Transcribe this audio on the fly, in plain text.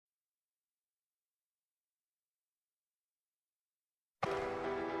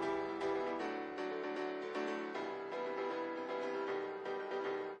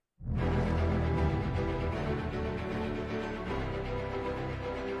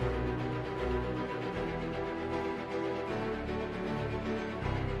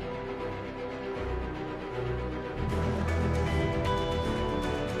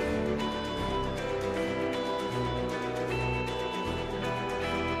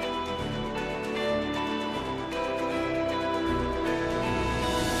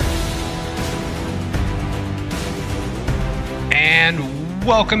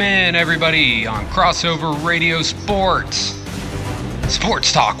Welcome in, everybody, on Crossover Radio Sports.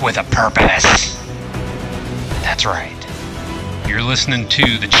 Sports talk with a purpose. That's right. You're listening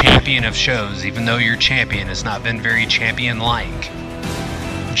to the champion of shows, even though your champion has not been very champion-like.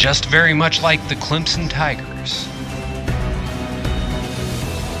 Just very much like the Clemson Tigers.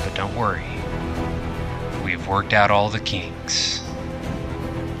 But don't worry. We've worked out all the kinks.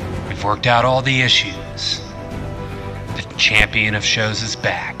 We've worked out all the issues. The champion of shows is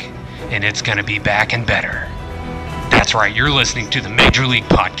back, and it's going to be back and better. That's right, you're listening to the Major League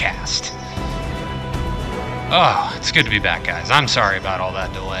Podcast. Oh, it's good to be back, guys. I'm sorry about all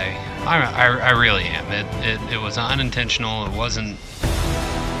that delay. I really am. It was unintentional. It wasn't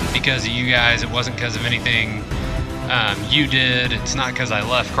because of you guys. It wasn't because of anything you did. It's not because I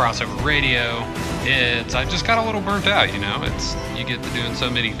left Crossover Radio. I just got a little burnt out, you know. You get to doing so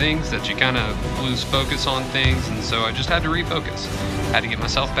many things that you kind of lose focus on things, and so I just had to refocus. Had to get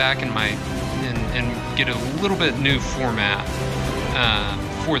myself back and get a little bit new format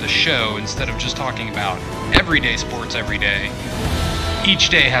for the show instead of just talking about everyday sports every day. Each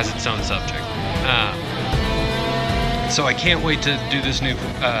day has its own subject. So I can't wait to do this new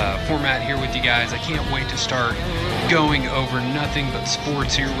format here with you guys. I can't wait to start going over nothing but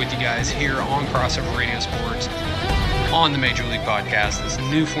sports here with you guys here on Crossover Radio Sports on the Major League Podcast. It's a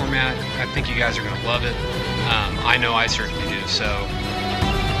new format. I think you guys are going to love it. I know I certainly do. So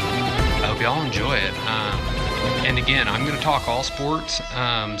I hope y'all enjoy it. And again, I'm going to talk all sports.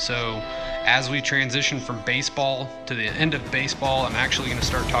 So as we transition from baseball to the end of baseball, I'm actually going to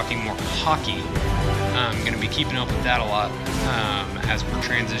start talking more hockey. I'm going to be keeping up with that a lot as we're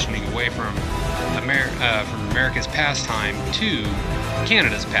transitioning away from America's pastime to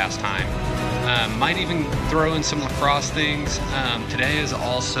Canada's pastime. Might even throw in some lacrosse things. Today is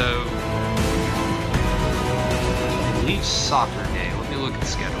also, I believe, soccer day. Let me look at the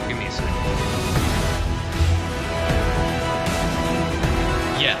schedule. Give me a second.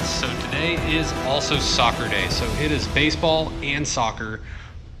 Yes, so today is also soccer day. So it is baseball and soccer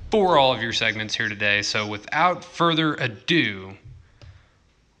for all of your segments here today. So without further ado,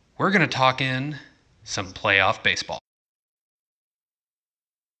 we're going to talk in some playoff baseball.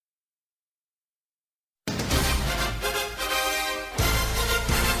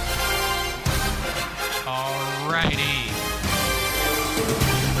 Alrighty.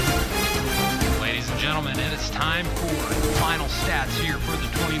 Ladies and gentlemen, it is time for final stats here for the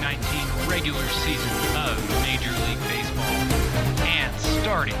 2019 regular season of Major League Baseball. And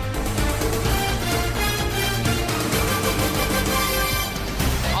starting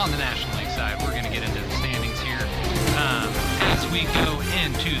on the National League side, we're going to get into the standings here as we go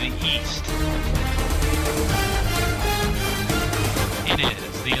into the East. It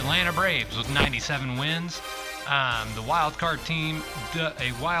is the Atlanta Braves with 97 wins. The wild card team,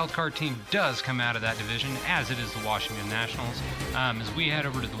 a wild card team does come out of that division, as it is the Washington Nationals. As we head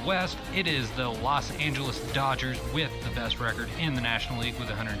over to the West, it is the Los Angeles Dodgers with the best record in the National League with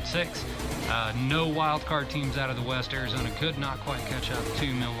 106. No wild card teams out of the West. Arizona could not quite catch up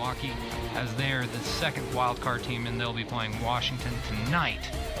to Milwaukee, as they're the second wild card team, and they'll be playing Washington tonight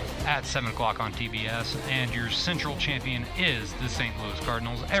at 7 o'clock on TBS. And your central champion is the St. Louis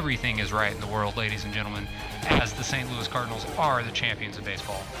Cardinals. Everything is right in the world, ladies and gentlemen, as the St. Louis Cardinals are the champions of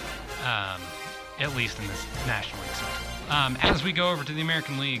baseball, at least in this National League Central. As we go over to the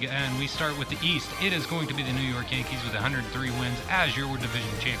American League and we start with the East, it is going to be the New York Yankees with 103 wins as your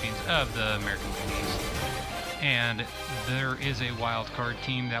division champions of the American League East. And there is a wild card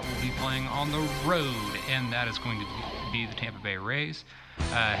team that will be playing on the road, and that is going to be the Tampa Bay Rays.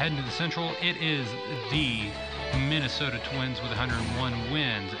 Heading to the Central, it is the Minnesota Twins with 101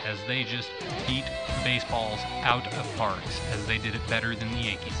 wins, as they just beat baseballs out of parks, as they did it better than the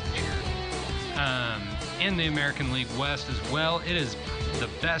Yankees this year. In the American League West as well, it is the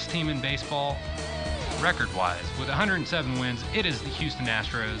best team in baseball record-wise. With 107 wins, it is the Houston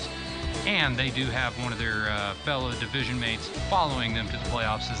Astros, and they do have one of their fellow division mates following them to the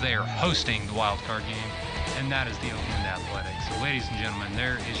playoffs, as they are hosting the wild card game, and that is the Oakland Athletics. So ladies and gentlemen,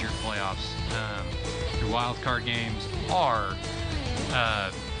 there is your playoffs. Your wild card games are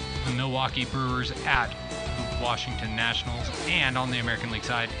the Milwaukee Brewers at the Washington Nationals, and on the American League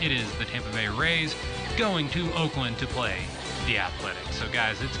side, it is the Tampa Bay Rays going to Oakland to play the Athletics. So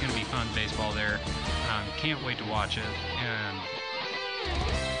guys, it's going to be fun baseball there. Can't wait to watch it.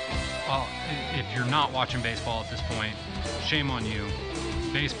 Well, if you're not watching baseball at this point, shame on you.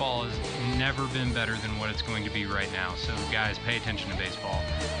 Baseball has never been better than what it's going to be right now. So guys, pay attention to baseball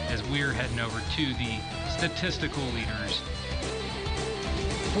as we're heading over to the statistical leaders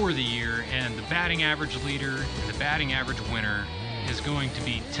for the year, and the batting average leader and the batting average winner is going to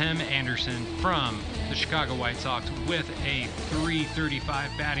be Tim Anderson from the Chicago White Sox with a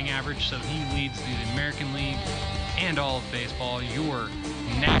 .335 batting average, so he leads the American League and all of baseball. Your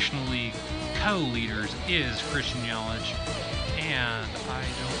National League co-leaders is Christian Yelich and I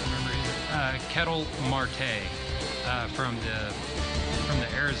don't remember either, Ketel Marte from the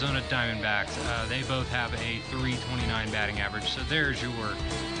Arizona Diamondbacks. They both have a .329 batting average, so there's your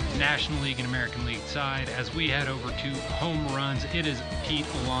National League and American League side. As we head over to home runs, it is Pete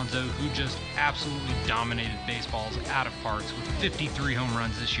Alonso, who just absolutely dominated baseballs out of parks with 53 home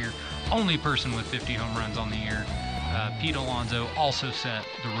runs this year. Only person with 50 home runs on the year. Pete Alonso also set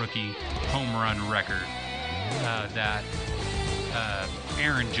the rookie home run record that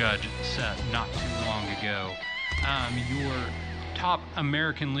Aaron Judge set not too long ago. Your top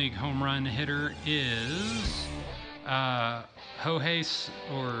American League home run hitter is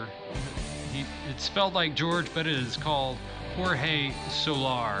it's spelled like George, but it is called Jorge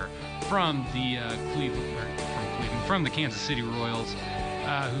Soler from the from the Kansas City Royals,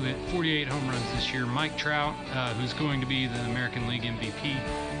 who hit 48 home runs this year. Mike Trout, who's going to be the American League MVP,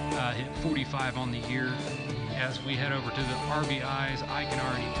 hit 45 on the year. As we head over to the RBIs, I can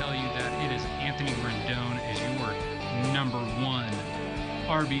already tell you that it is Anthony Rendon as your number one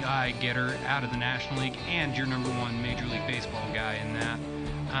RBI getter out of the National League and your number one Major League Baseball guy in that.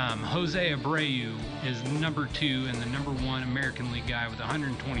 Jose Abreu is number two and the number one American League guy with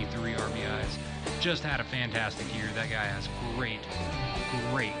 123 RBIs. Just had a fantastic year. That guy has great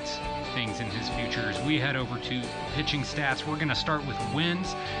things in his future. As we head over to pitching stats, we're going to start with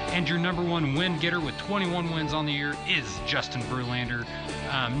wins, and your number one win getter with 21 wins on the year is Justin Verlander.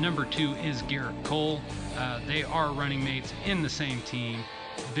 Number two is Garrett Cole. They are running mates in the same team.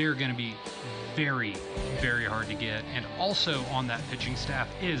 They're going to be very, very hard to get. And also on that pitching staff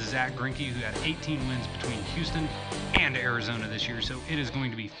is Zach Greinke, who had 18 wins between Houston and Arizona this year. So it is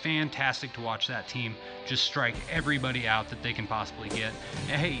going to be fantastic to watch that team just strike everybody out that they can possibly get.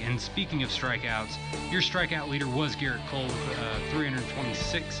 Hey, and speaking of strikeouts, your strikeout leader was Garrett Cole with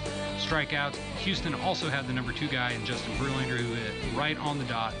 326 strikeouts. Houston also had the number two guy in Justin Verlander, who hit right on the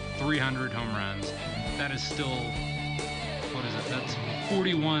dot 300 home runs. That is still, what is it? That's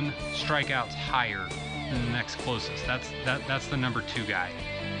 41 strikeouts higher than the next closest. That's the number two guy.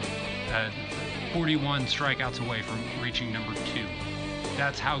 41 strikeouts away from reaching number two.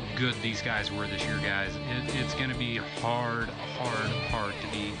 That's how good these guys were this year, guys. It's going to be hard to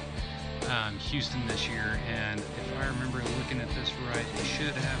beat Houston this year. And if I remember looking at this right, they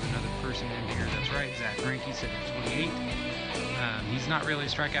should have another person in here. That's right, Zach Greinke said 28. He's not really a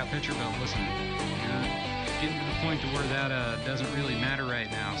strikeout pitcher, but listen, you're getting to the point to where that doesn't really matter right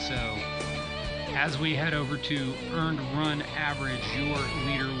now. So as we head over to earned run average, your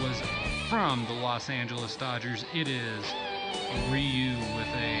leader was from the Los Angeles Dodgers. It is Ryu with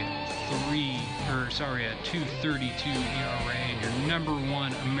a 2.32 ERA, and your number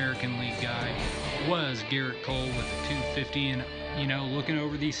one American League guy was Garrett Cole with a 2.50. And you know, looking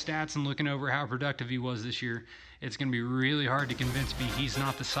over these stats and looking over how productive he was this year, it's going to be really hard to convince me he's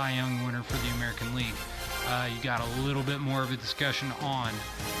not the Cy Young winner for the American League. You got a little bit more of a discussion on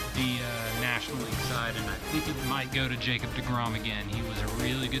the National League side, and I think it might go to Jacob deGrom again. He was a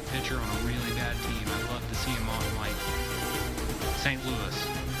really good pitcher on a really bad team. I'd love to see him on, like, St. Louis.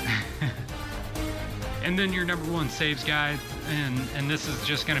 And then your number one saves guy, and this is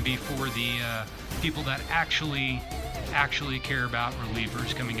just going to be for the people that actually care about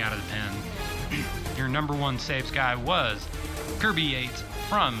relievers coming out of the pen. Your number one saves guy was Kirby Yates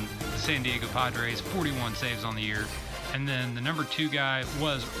from the San Diego Padres, 41 saves on the year. And then the number two guy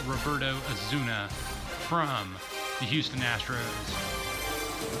was Roberto Osuna from the Houston Astros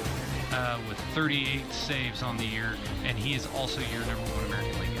with 38 saves on the year, and he is also your number one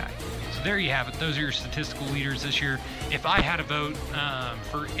American League guy. So there you have it. Those are your statistical leaders this year. If I had a vote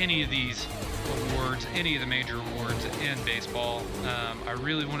for any of these awards, any of the major awards in baseball, I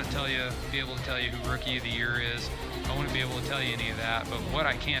really want to be able to tell you who Rookie of the Year is. I wouldn't be able to tell you any of that, but what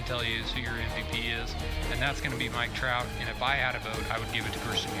I can tell you is who your MVP is, and that's going to be Mike Trout. And if I had a vote, I would give it to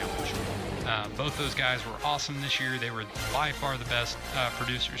Christian Yelich. Both those guys were awesome this year. They were by far the best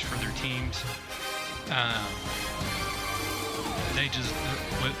producers for their teams. They just,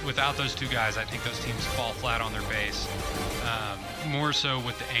 without those two guys, I think those teams fall flat on their face. More so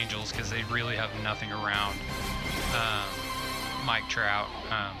with the Angels, because they really have nothing around Mike Trout.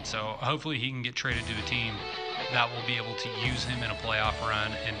 So hopefully he can get traded to a team that will be able to use him in a playoff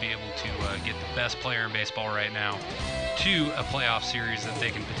run and be able to get the best player in baseball right now to a playoff series that they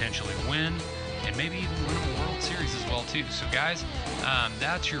can potentially win. and maybe even win a World Series as well too. So guys,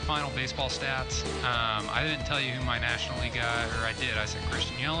 that's your final baseball stats. I didn't tell you who my National League guy, or I did. I said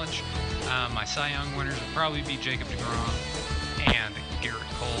Christian Yelich. My Cy Young winners would probably be Jacob deGrom and Garrett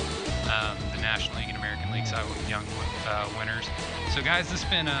Cole. The National League and American League Cy Young winners. So guys, this has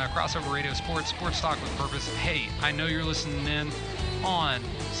been Crossover Radio Sports Talk with Purpose. Hey, I know you're listening in on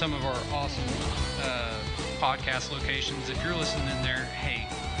some of our awesome podcast locations. If you're listening in there, hey,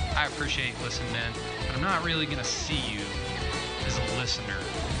 I appreciate listening in, but I'm not really gonna see you as a listener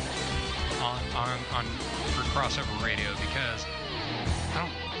on for Crossover Radio, because I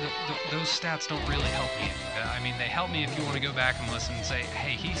don't. Those stats don't really help me. I mean, they help me if you want to go back and listen and say,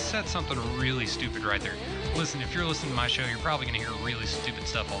 hey, he said something really stupid right there. Listen, if you're listening to my show, you're probably going to hear really stupid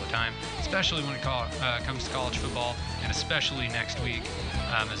stuff all the time, especially when it comes to college football, and especially next week,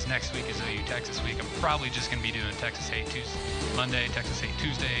 as next week is OU Texas week. I'm probably just going to be doing Texas Hate Monday, Texas Hate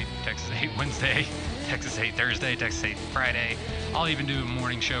Tuesday, Texas Hate Wednesday, Texas Hate Thursday, Texas Hate Friday. I'll even do a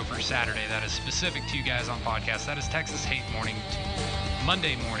morning show for Saturday that is specific to you guys on podcast. That is Texas Hate Morning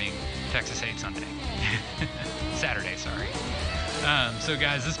Monday morning, Texas Hate Sunday. Saturday, sorry. So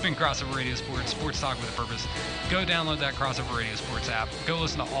guys, this has been Crossover Radio Sports Talk with a Purpose. Go download that Crossover Radio Sports app. Go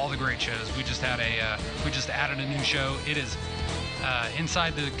listen to all the great shows. We just added a new show. It is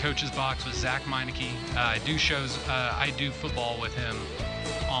Inside the Coach's Box with Zach Meineke. I do football with him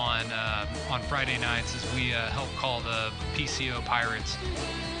on Friday nights as we help call the PCO Pirates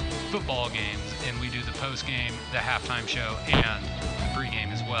football games, and we do the post game, the halftime show, and the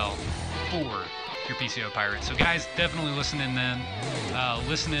pregame as well for your PCO Pirates. So guys, definitely listen in then.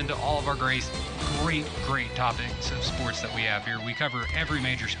 Listen in to all of our great topics of sports that we have here. We cover every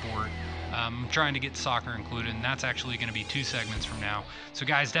major sport. I'm trying to get soccer included, and that's actually going to be 2 segments from now. So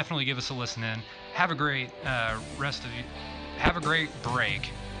guys, definitely give us a listen in. Have a great have a great break.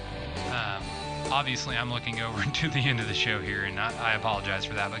 Obviously, I'm looking over to the end of the show here, and I apologize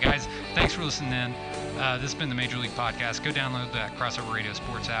for that. But guys, thanks for listening in. This has been the Major League Podcast. Go download that Crossover Radio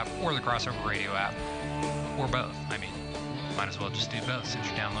Sports app or the Crossover Radio app, or both. I mean, might as well just do both since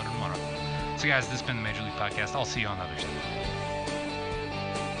you're downloading one of them. So guys, this has been the Major League Podcast. I'll see you on the other side.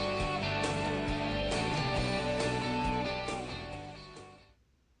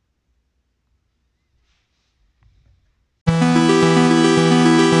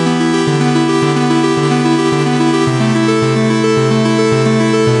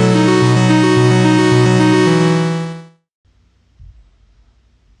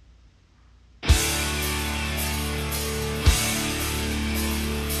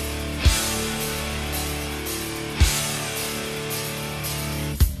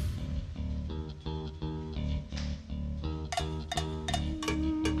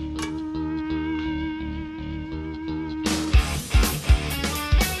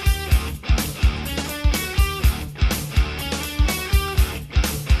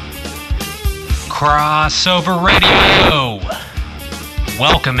 Crossover Radio.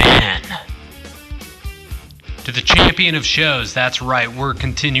 Welcome in to the champion of shows. That's right, we're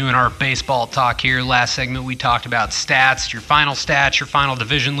continuing our baseball talk here. Last segment we talked about stats, your final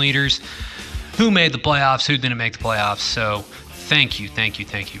division leaders, who made the playoffs, who didn't make the playoffs. So thank you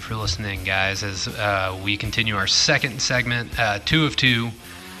for listening, guys, as we continue our second segment, 2 of 2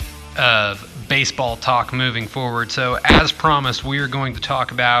 of baseball talk moving forward. So as promised, we are going to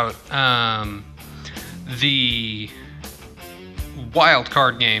talk about the wild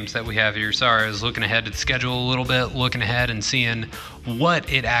card games that we have here. Sorry, I was looking ahead to the schedule a little bit, looking ahead and seeing what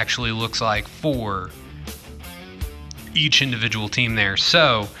it actually looks like for each individual team there.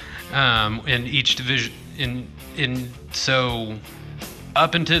 So, in each division, so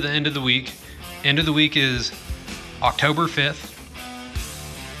up until the end of the week. End of the week is October 5th.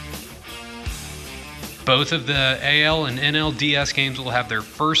 Both of the AL and NLDS games will have their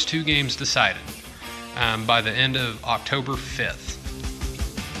first 2 games decided by the end of October 5th.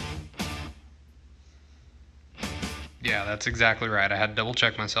 Yeah, that's exactly right. I had to double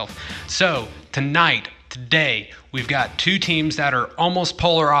check myself. So today, we've got 2 teams that are almost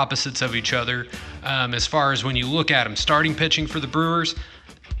polar opposites of each other as far as when you look at them. Starting pitching for the Brewers,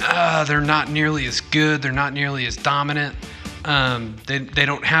 they're not nearly as good. They're not nearly as dominant. They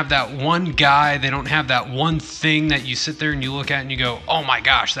don't have that one guy. They don't have that one thing that you sit there and you look at and you go, oh my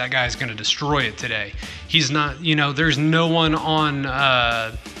gosh, that guy's going to destroy it today. He's not, there's no one on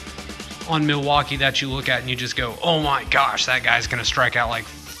Milwaukee that you look at and you just go, oh my gosh, that guy's going to strike out like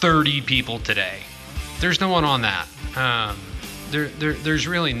 30 people today. There's no one on that. There's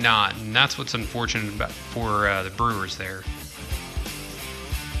really not, and that's what's unfortunate about for the Brewers there.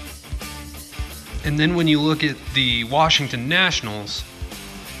 And then when you look at the Washington Nationals,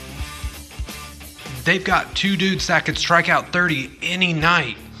 they've got two dudes that could strike out 30 any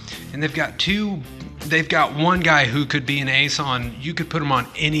night, and they've got one guy who could be an ace on. You could put him on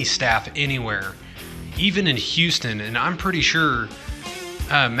any staff anywhere, even in Houston, and I'm pretty sure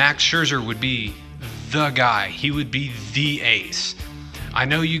Max Scherzer would be the guy. He would be the ace. I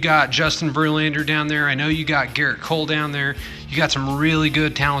know you got Justin Verlander down there. I know you got Garrett Cole down there. You got some really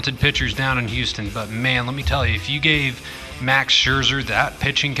good, talented pitchers down in Houston. But, man, let me tell you, if you gave Max Scherzer, that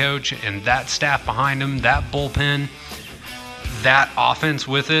pitching coach, and that staff behind him, that bullpen, that offense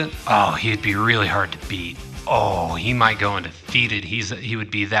with it, oh, he'd be really hard to beat. Oh, he might go undefeated. He would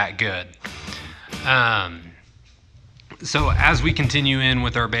be that good. So as we continue in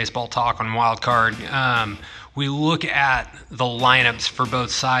with our baseball talk on Wild Card, we look at the lineups for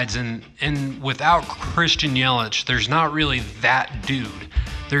both sides, and without Christian Yelich, there's not really that dude.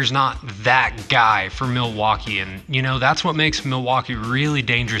 There's not that guy for Milwaukee, and that's what makes Milwaukee really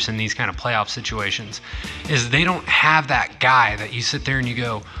dangerous in these kind of playoff situations, is they don't have that guy that you sit there and you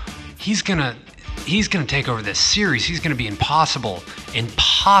go, he's gonna take over this series. He's gonna be impossible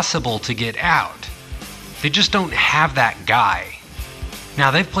to get out. They just don't have that guy. Now,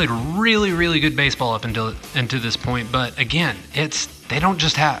 they've played really, really good baseball up until this point, but again, they don't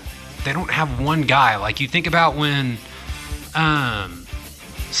have one guy. Like, you think about when,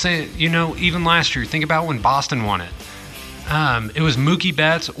 even last year, think about when Boston won it. It was Mookie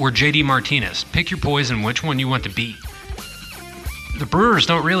Betts or JD Martinez. Pick your poison, which one you want to beat. The Brewers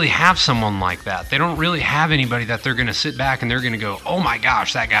don't really have someone like that. They don't really have anybody that they're going to sit back and they're going to go, oh my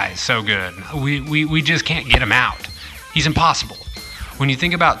gosh, that guy is so good. We just can't get him out. He's impossible. When you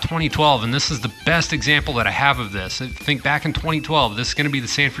think about 2012, and this is the best example that I have of this, I think back in 2012, this is going to be the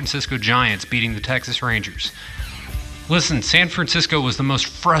San Francisco Giants beating the Texas Rangers. Listen, San Francisco was the most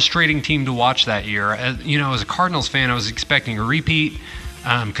frustrating team to watch that year. As a Cardinals fan, I was expecting a repeat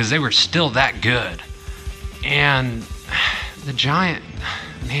because they were still that good. And the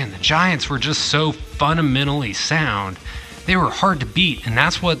Giants were just so fundamentally sound. They were hard to beat, and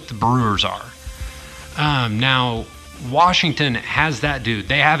that's what the Brewers are. Now, Washington has that dude.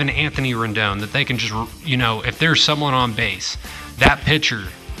 They have an Anthony Rendon that they can just, if there's someone on base, that pitcher,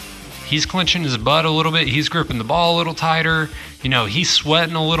 he's clenching his butt a little bit. He's gripping the ball a little tighter. He's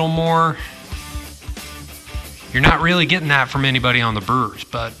sweating a little more. You're not really getting that from anybody on the Brewers.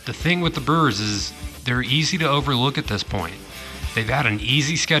 But the thing with the Brewers is they're easy to overlook at this point. They've had an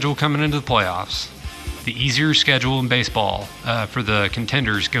easy schedule coming into the playoffs. The easier schedule in baseball for the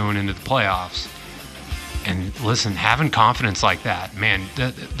contenders going into the playoffs. And listen, having confidence like that, man,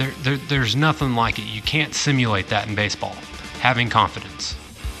 there's nothing like it. You can't simulate that in baseball. Having confidence.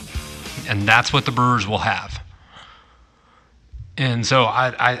 And that's what the Brewers will have. And so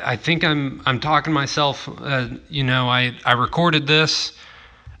I think I'm talking to myself. I recorded this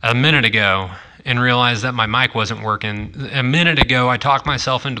a minute ago and realized that my mic wasn't working. A minute ago, I talked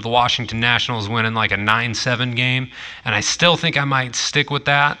myself into the Washington Nationals winning like a 9-7 game, and I still think I might stick with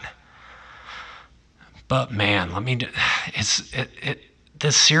that. But man,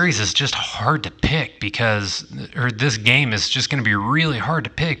 this series is just hard to pick this game is just going to be really hard to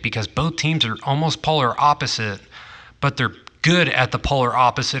pick because both teams are almost polar opposite, but they're good at the polar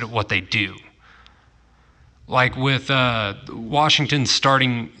opposite of what they do. Like with Washington's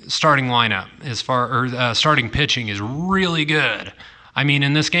starting lineup, starting pitching is really good. I mean,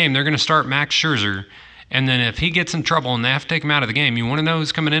 in this game, they're going to start Max Scherzer, and then if he gets in trouble and they have to take him out of the game, you want to know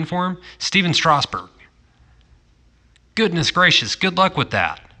who's coming in for him? Steven Strasburg. Goodness gracious, good luck with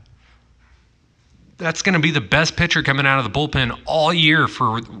that. That's going to be the best pitcher coming out of the bullpen all year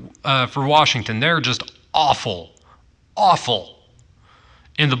for Washington. They're just awful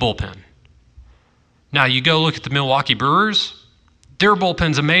in the bullpen. Now, you go look at the Milwaukee Brewers, their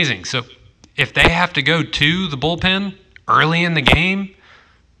bullpen's amazing. So if they have to go to the bullpen early in the game,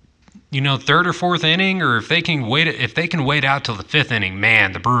 third or fourth inning, or if they can wait out till the fifth inning,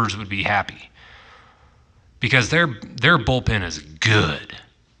 man, the Brewers would be happy. Because their bullpen is good.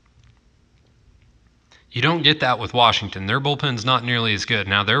 You don't get that with Washington. Their bullpen's not nearly as good.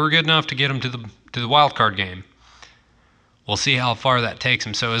 Now, they were good enough to get them to the wild card game. We'll see how far that takes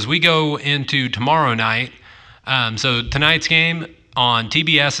them. So as we go into tomorrow night, so tonight's game on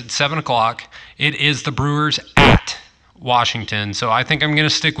TBS at 7 o'clock, it is the Brewers at Washington. So I think I'm going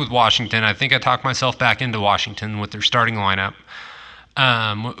to stick with Washington. I think I talked myself back into Washington with their starting lineup,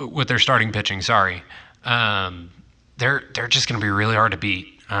 with their starting pitching, sorry. They're just going to be really hard to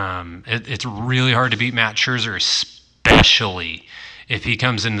beat. It's really hard to beat Matt Scherzer, especially if he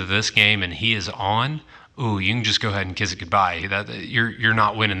comes into this game and he is on. Ooh, you can just go ahead and kiss it goodbye. You're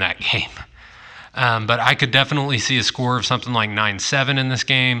not winning that game. But I could definitely see a score of something like 9-7 in this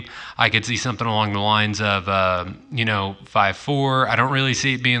game. I could see something along the lines of, 5-4. I don't really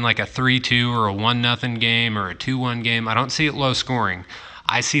see it being like a 3-2 or a 1-0 game or a 2-1 game. I don't see it low scoring.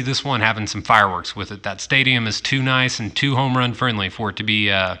 I see this one having some fireworks with it. That stadium is too nice and too home run friendly for it to be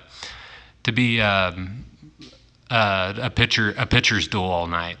a pitcher's duel all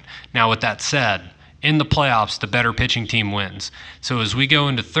night. Now, with that said, in the playoffs, the better pitching team wins. So as we go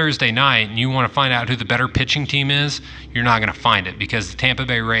into Thursday night and you want to find out who the better pitching team is, you're not going to find it because the Tampa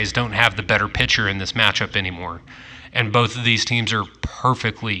Bay Rays don't have the better pitcher in this matchup anymore. And both of these teams are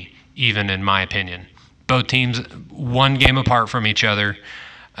perfectly even, in my opinion. Both teams one game apart from each other.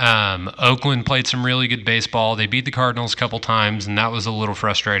 Oakland played some really good baseball. They beat the Cardinals a couple times, and that was a little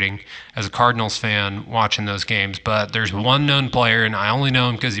frustrating as a Cardinals fan watching those games. But there's one known player, and I only know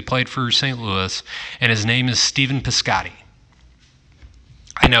him because he played for St. Louis, and his name is Stephen Piscotty.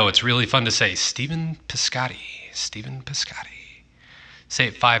 I know, it's really fun to say, Stephen Piscotty. Stephen Piscotty. Say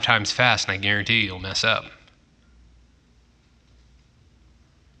it 5 times fast, and I guarantee you'll mess up.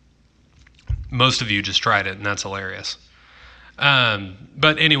 Most of you just tried it, and that's hilarious.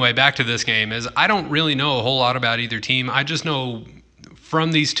 But anyway, back to this game is I don't really know a whole lot about either team. I just know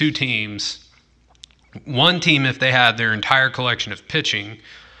from these two teams, one team, if they had their entire collection of pitching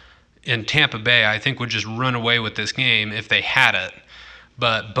in Tampa Bay, I think would just run away with this game if they had it.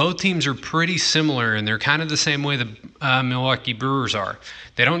 But both teams are pretty similar, and they're kind of the same way the Milwaukee Brewers are.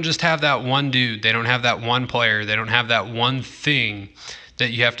 They don't just have that one dude. They don't have that one player. They don't have that one thing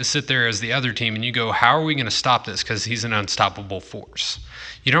that you have to sit there as the other team and you go, how are we going to stop this? Because he's an unstoppable force.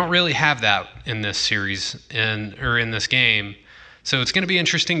 You don't really have that in this series or in this game. So it's going to be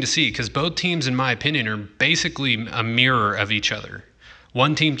interesting to see because both teams, in my opinion, are basically a mirror of each other.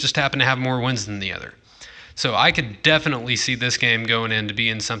 One team just happened to have more wins than the other. So I could definitely see this game going in to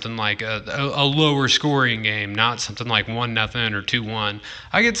being something like a lower scoring game, not something like 1-0 or 2-1.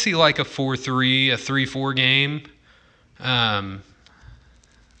 I could see like a 4-3, a 3-4 game.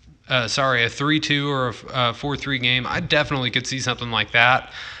 A 3-2 or a 4-3 game. I definitely could see something like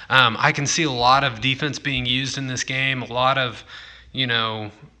that. I can see a lot of defense being used in this game, a lot of,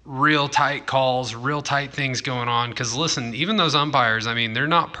 real tight calls, real tight things going on. Because listen, even those umpires, I mean, they're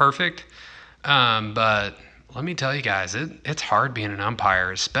not perfect, but let me tell you guys, it's hard being an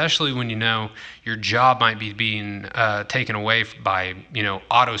umpire, especially when your job might be being taken away by,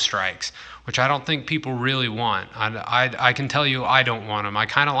 auto strikes, which I don't think people really want. I can tell you I don't want them. I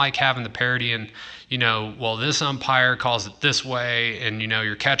kind of like having the parity and, this umpire calls it this way and,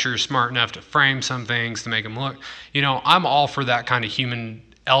 your catcher is smart enough to frame some things to make them look. I'm all for that kind of human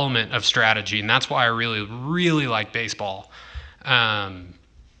element of strategy, and that's why I really, really like baseball. But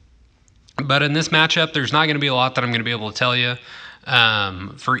in this matchup, there's not going to be a lot that I'm going to be able to tell you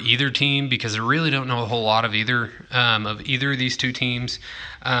for either team because I really don't know a whole lot of either of these two teams.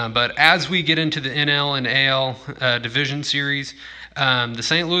 But as we get into the NL and AL division series, the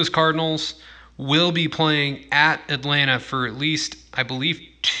St. Louis Cardinals will be playing at Atlanta for at least, I believe,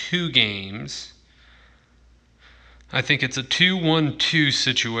 2 games. I think it's a 2-1-2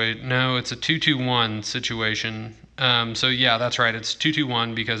 situation. No, it's a 2-2-1 situation. So yeah, that's right. It's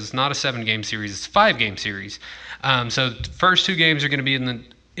 2-2-1 because it's not a 7-game series. It's a 5-game series. So the first 2 games are going to be in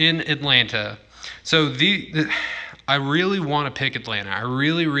Atlanta. So I really want to pick Atlanta. I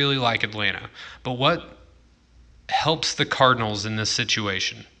really, really like Atlanta. But what helps the Cardinals in this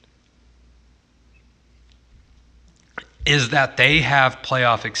situation is that they have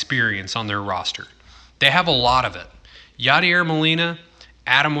playoff experience on their roster. They have a lot of it. Yadier Molina,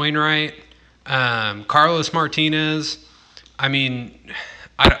 Adam Wainwright, Carlos Martinez. I mean,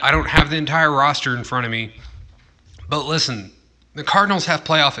 I don't have the entire roster in front of me. But listen, the Cardinals have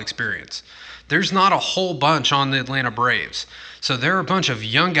playoff experience. There's not a whole bunch on the Atlanta Braves. So they're a bunch of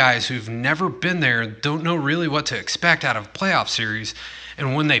young guys who've never been there, don't know really what to expect out of a playoff series.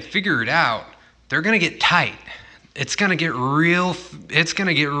 And when they figure it out, they're going to get tight. It's going to get real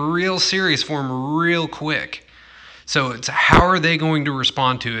serious for them real quick. So it's how are they going to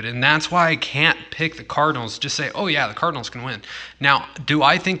respond to it? And that's why I can't pick the Cardinals. Just say, oh yeah, the Cardinals can win. Now, do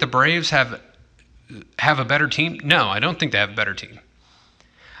I think the Braves have a better team? No, I don't think they have a better team.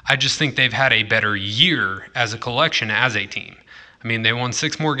 I just think they've had a better year as a collection, as a team. I mean, they won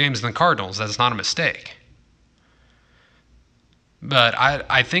 6 more games than the Cardinals. That's not a mistake. But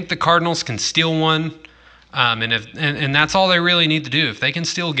I think the Cardinals can steal one, and that's all they really need to do. If they can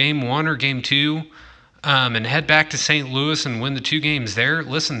steal game 1 or game 2, and head back to St. Louis and win the 2 games there,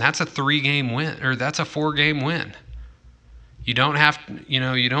 listen, that's a 3-game win, or that's a 4-game win. You don't have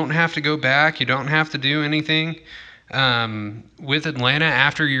to go back. You don't have to do anything. With Atlanta,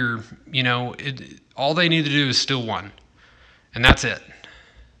 after all they need to do is steal one, and that's it.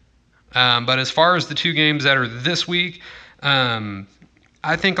 But as far as the two games that are this week,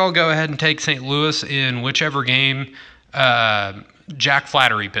 I think I'll go ahead and take St. Louis in whichever game Jack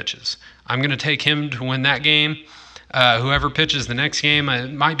Flattery pitches. I'm going to take him to win that game. Whoever pitches the next game,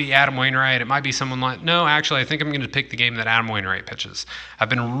 it might be Adam Wainwright. It might be someone like... No, actually, I think I'm going to pick the game that Adam Wainwright pitches. I've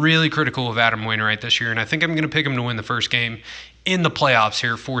been really critical of Adam Wainwright this year, and I think I'm going to pick him to win the first game in the playoffs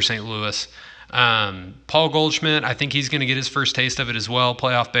here for St. Louis. Paul Goldschmidt, I think he's going to get his first taste of it as well,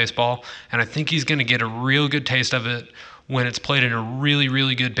 playoff baseball, and I think he's going to get a real good taste of it when it's played in a really,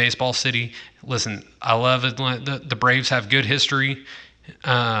 really good baseball city. Listen, I love Atlanta. The Braves have good history,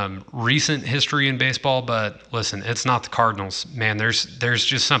 recent history in baseball, but listen, it's not the Cardinals. Man, there's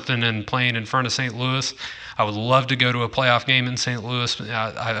just something in playing in front of St. Louis. I would love to go to a playoff game in St. Louis.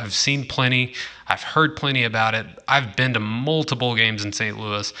 I've seen plenty. I've heard plenty about it. I've been to multiple games in St.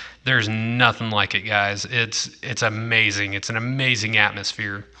 Louis. There's nothing like it, guys. It's amazing. It's an amazing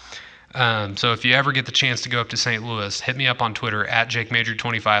atmosphere. So if you ever get the chance to go up to St. Louis, hit me up on Twitter at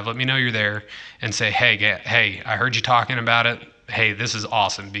JakeMajor25. Let me know you're there and say, hey, I heard you talking about it. Hey, this is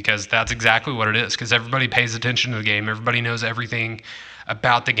awesome, because that's exactly what it is, because everybody pays attention to the game. Everybody knows everything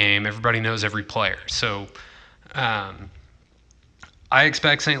about the game. Everybody knows every player. So I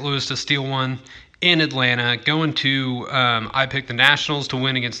expect St. Louis to steal one in Atlanta. Going to, I picked the Nationals to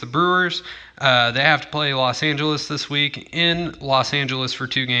win against the Brewers. They have to play Los Angeles this week in Los Angeles for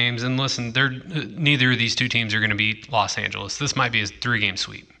 2 games. And listen, neither of these two teams are going to beat Los Angeles. This might be a 3-game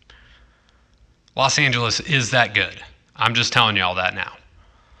sweep. Los Angeles is that good. I'm just telling you all that now.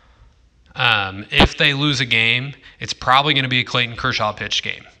 If they lose a game, it's probably going to be a Clayton Kershaw pitch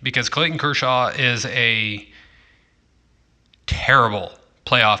game, because Clayton Kershaw is a terrible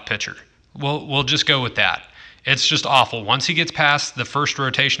playoff pitcher. We'll just go with that. It's just awful. Once he gets past the first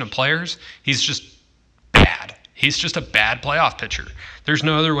rotation of players, he's just bad. He's just a bad playoff pitcher. There's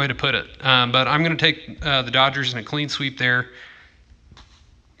no other way to put it. But I'm going to take the Dodgers in a clean sweep there.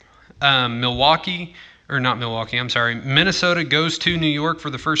 Minnesota goes to New York for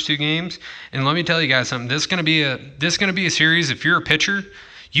the first 2 games. And let me tell you guys something. This is going to be a series. If you're a pitcher,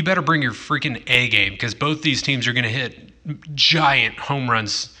 you better bring your freaking A game, because both these teams are going to hit giant home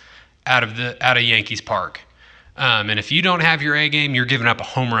runs out of Yankees Park. And if you don't have your A game, you're giving up a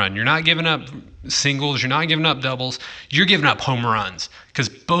home run. You're not giving up singles. You're not giving up doubles. You're giving up home runs, because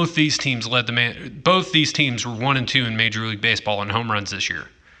both these teams were 1 and 2 in Major League Baseball in home runs this year.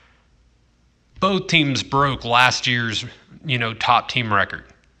 Both teams broke last year's, top team record.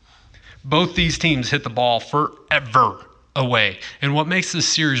 Both these teams hit the ball forever away. And what makes this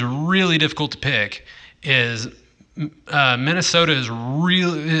series really difficult to pick is Minnesota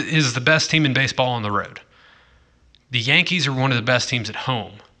is the best team in baseball on the road. The Yankees are one of the best teams at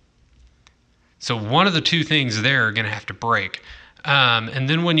home. So one of the two things there are going to have to break. And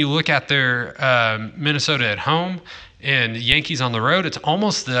then when you look at their Minnesota at home and Yankees on the road, it's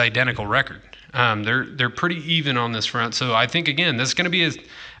almost the identical record. They're pretty even on this front. So I think, again, this is going to be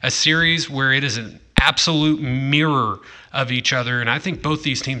a series where it is an absolute mirror of each other. And I think both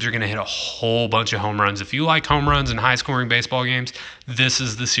these teams are going to hit a whole bunch of home runs. If you like home runs and high-scoring baseball games, this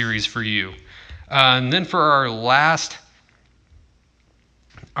is the series for you. And then for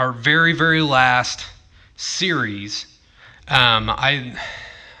our very, very last series, I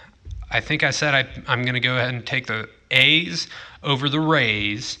think I said I'm going to go ahead and take the A's over the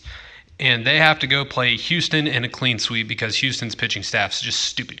Rays. And they have to go play Houston in a clean sweep, because Houston's pitching staff is just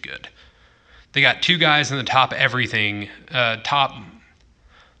stupid good. They got 2 guys in the top everything, top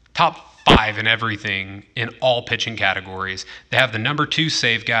 5 in everything in all pitching categories. They have the number 2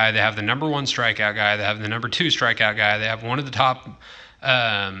 save guy. They have the number 1 strikeout guy. They have the number 2 strikeout guy. They have one of the top.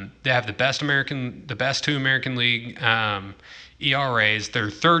 They have the best 2 American League ERAs. Their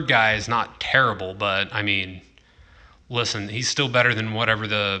 3rd guy is not terrible, but I mean, listen, he's still better than whatever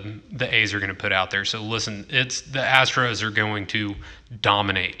the A's are going to put out there. So listen, the Astros are going to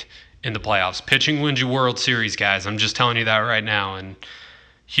dominate in the playoffs. Pitching wins you World Series, guys. I'm just telling you that right now. And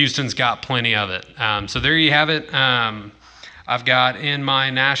Houston's got plenty of it. So there you have it. I've got in my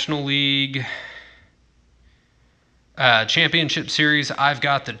National League Championship Series, I've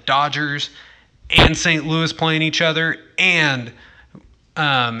got the Dodgers and St. Louis playing each other. And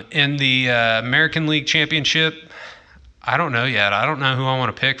in the American League Championship, I don't know yet. I don't know who I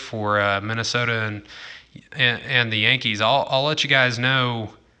want to pick for Minnesota and the Yankees. I'll let you guys know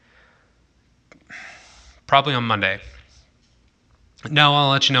probably on Monday. No, I'll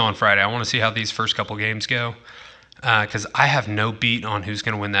let you know on Friday. I want to see how these first couple games go. because I have no beat on who's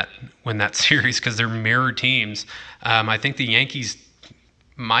going to win that series because they're mirror teams. I think the Yankees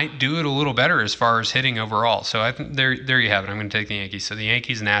might do it a little better as far as hitting overall. So I think there you have it. I'm going to take the Yankees. So the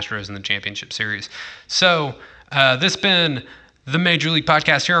Yankees and Astros in the championship series. So this has been the Major League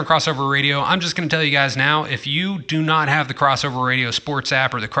Podcast here on Crossover Radio. I'm just going to tell you guys now, if you do not have the Crossover Radio Sports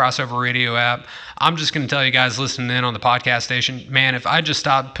app or the Crossover Radio app, I'm just going to tell you guys listening in on the podcast station, man, if I just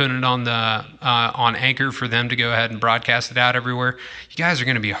stopped putting it on the on Anchor for them to go ahead and broadcast it out everywhere, you guys are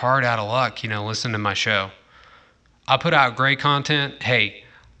going to be hard out of luck, listening to my show. I put out great content. Hey,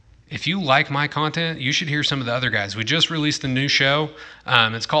 if you like my content, you should hear some of the other guys. We just released a new show.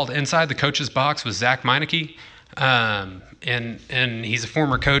 It's called Inside the Coach's Box with Zach Meineke. And he's a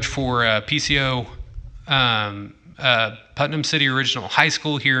former coach for PCO Putnam City Original High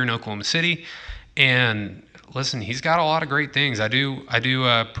School here in Oklahoma City. And listen, he's got a lot of great things. I do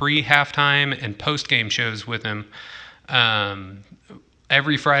pre-halftime and post-game shows with him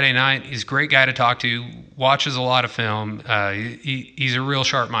every Friday night. He's a great guy to talk to, watches a lot of film. He's a real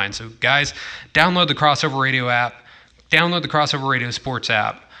sharp mind. So guys, download the Crossover Radio app, download the Crossover Radio Sports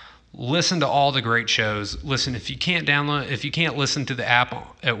app. Listen to all the great shows. Listen, if you can't listen to the app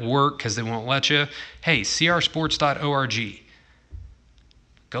at work because they won't let you, hey, crsports.org.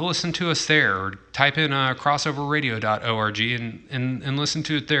 Go listen to us there, or type in crossoverradio.org and listen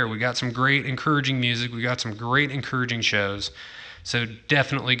to it there. We got some great encouraging music. We got some great encouraging shows. So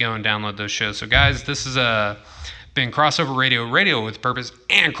definitely go and download those shows. So guys, this has been Crossover Radio, Radio with a Purpose,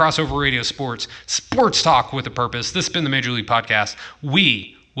 and Crossover Radio Sports, Sports Talk with a Purpose. This has been the Major League Podcast.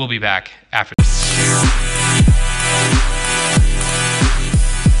 We'll be back after this.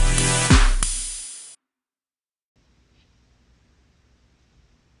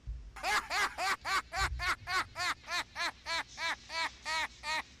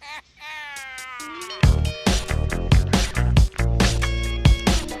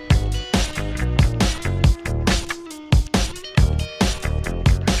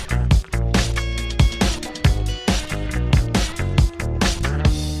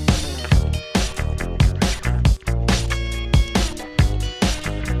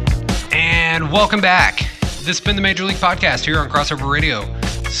 Welcome back. This has been the Major League Podcast here on Crossover Radio.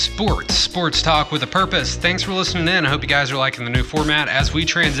 Sports Talk with a Purpose. Thanks for listening in. I hope you guys are liking the new format as we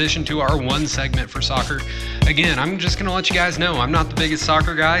transition to our one segment for soccer. Again, I'm just going to let you guys know I'm not the biggest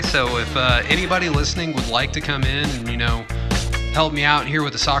soccer guy, so if anybody listening would like to come in and, help me out here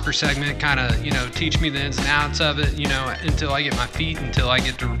with the soccer segment, kind of, teach me the ins and outs of it, until I get my feet, until I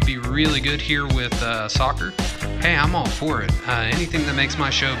get to be really good here with soccer. Hey, I'm all for it. Anything that makes my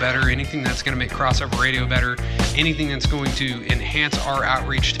show better, anything that's going to make Crossover Radio better, anything that's going to enhance our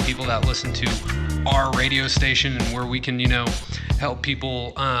outreach to people that listen to our radio station and where we can, help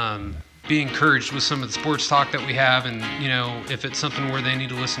people be encouraged with some of the sports talk that we have. And, if it's something where they need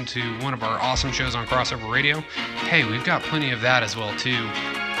to listen to one of our awesome shows on Crossover Radio, hey, we've got plenty of that as well, too.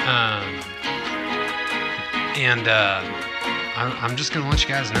 I'm just going to let you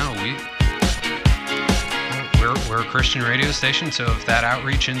guys know, we're a Christian radio station, so if that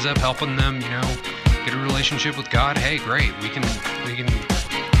outreach ends up helping them, get a relationship with God, hey, great. We can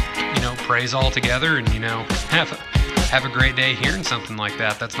praise all together and, have a great day hearing something like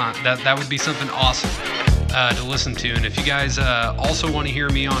that. That would be something awesome to listen to. And if you guys also want to hear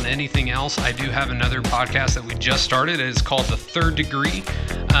me on anything else, I do have another podcast that we just started. It's called The Third Degree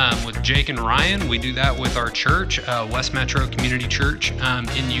with Jake and Ryan. We do that with our church, West Metro Community Church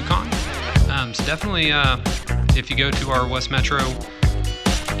in Yukon. So definitely, if you go to our West Metro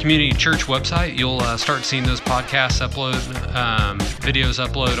Community Church website, you'll start seeing those podcasts videos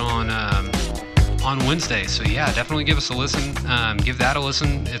upload on Wednesdays. So yeah, definitely give us a listen. Give that a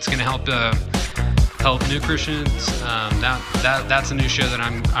listen. It's going to help new Christians. That's a new show that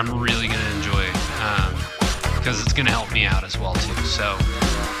I'm really going to enjoy because it's going to help me out as well too. So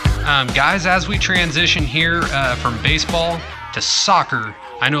guys, as we transition here from baseball to soccer,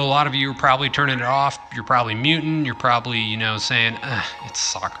 I know a lot of you are probably turning it off. You're probably muting. You're probably, saying, it's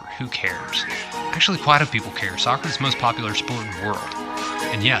soccer. Who cares? Actually, quite a few people care. Soccer is the most popular sport in the world.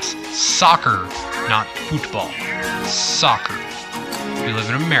 And yes, soccer, not football. Soccer. We live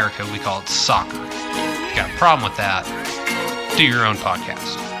in America. We call it soccer. If you got a problem with that, do your own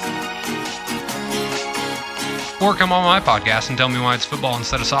podcast. Or come on my podcast and tell me why it's football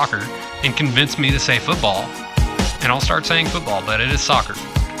instead of soccer and convince me to say football. And I'll start saying football, but it is soccer.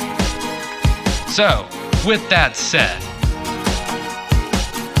 So, with that said,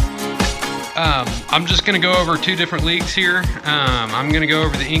 I'm just going to go over two different leagues here. I'm going to go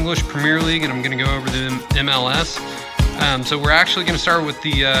over the English Premier League and I'm going to go over the MLS. So we're actually going to start with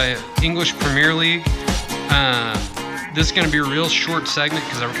the English Premier League. this is going to be a real short segment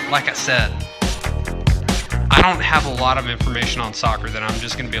because, like I said, I don't have a lot of information on soccer that I'm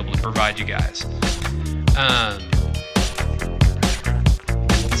just going to be able to provide you guys.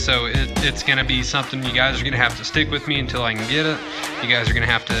 So it's going to be something you guys are going to have to stick with me until I can get it. You guys are going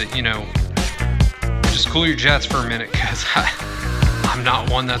to have to, just cool your jets for a minute because I'm not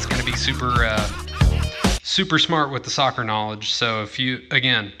one that's going to be super smart with the soccer knowledge. So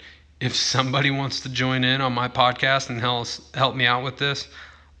if somebody wants to join in on my podcast and help me out with this,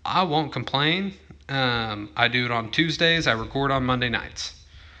 I won't complain. I do it on Tuesdays. I record on Monday nights.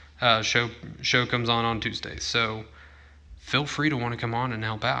 Show comes on Tuesdays. So feel free to want to come on and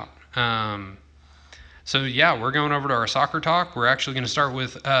help out. So yeah, we're going over to our soccer talk. We're actually going to start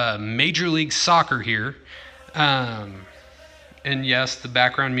with Major League Soccer here. And yes, the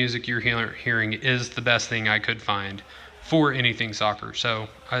background music you're hearing is the best thing I could find for anything soccer. So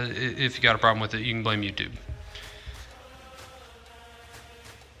if you got a problem with it, you can blame YouTube.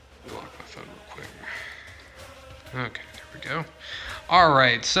 Lock my phone real quick. Okay, there we go. All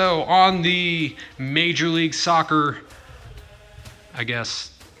right, so on the Major League Soccer, I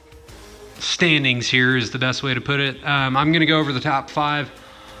guess, standings here is the best way to put it. I'm going to go over the top 5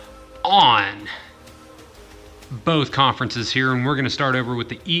 on both conferences here, and we're going to start over with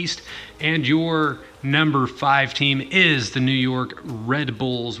the East. And your number 5 team is the New York Red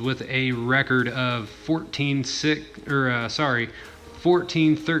Bulls with a record of 14,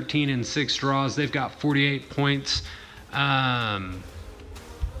 13, and 6 draws. They've got 48 points. And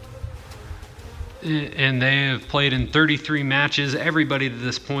they have played in 33 matches. Everybody to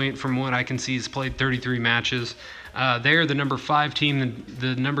this point, from what I can see, has played 33 matches. They're the number 5 team.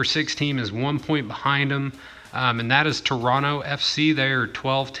 The number 6 team is 1 point behind them, and that is Toronto FC. They are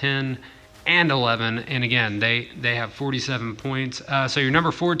 12, 10, and 11. And again, they have 47 points. So your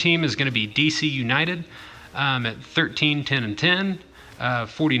number 4 team is going to be DC United at 13, 10, and 10,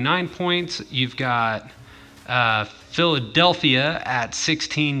 49 points. You've got Philadelphia at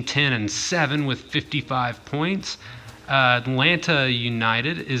 16, 10, and 7 with 55 points. Atlanta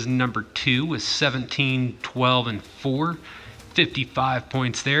United is number 2 with 17, 12, and 4, 55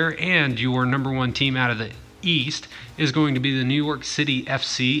 points there. And your number 1 team out of the East is going to be the New York City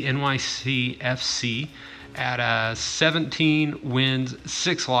FC, NYCFC, at 17 wins,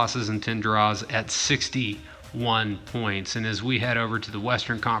 6 losses, and 10 draws at 61 points. And as we head over to the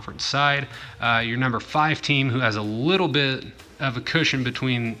Western Conference side, your number 5 team, who has a little bit of a cushion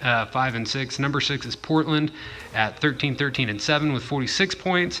between 5 and 6. Number 6 is Portland at 13, 13, and 7 with 46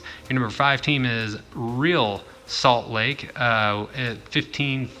 points. Your number 5 team is Real Salt Lake at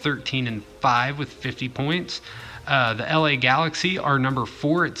 15, 13, and 5 with 50 points. The LA Galaxy are number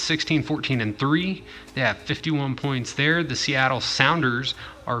 4 at 16, 14, and 3. They have 51 points there. The Seattle Sounders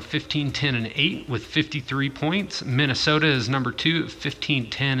are 15, 10, and 8 with 53 points. Minnesota is number 2 at 15,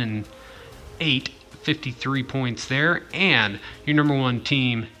 10, and 8, 53 points there. And your number 1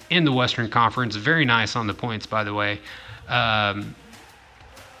 team in the Western Conference, very nice on the points, by the way,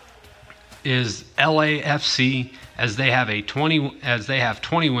 is LAFC, as they have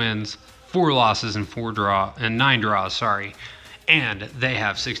 20 wins, 4 losses, and 9 draws, and they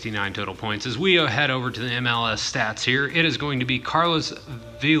have 69 total points. As we head over to the MLS stats here, it is going to be Carlos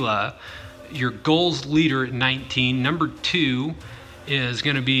Vela, your goals leader at 19. Number 2 is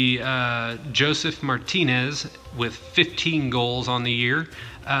going to be Joseph Martinez with 15 goals on the year.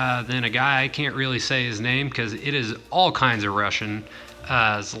 Then a guy, I can't really say his name because it is all kinds of Russian.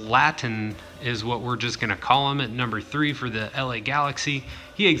 Zlatan is what we're just going to call him at number 3 for the LA Galaxy.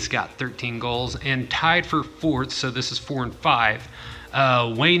 He's got 13 goals, and tied for 4th, so this is 4 and 5.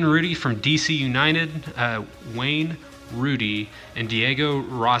 Wayne Rudy from DC United, Wayne Rudy and Diego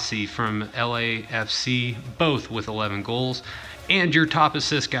Rossi from LAFC, both with 11 goals. And your top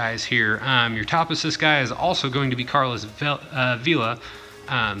assist guys here. Your top assist guy is also going to be Carlos Vela.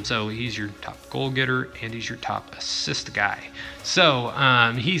 So he's your top goal getter and he's your top assist guy. So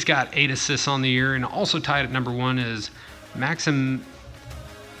he's got 8 assists on the year, and also tied at number 1 is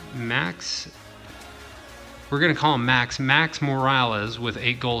Max. We're going to call him Max Morales with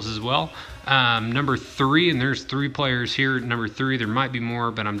 8 goals as well. Number 3, and there's 3 players here at number 3. There might be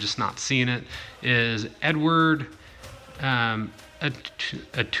more, but I'm just not seeing it, is Edward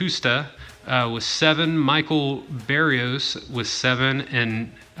Atusta with 7, Michael Barrios with 7,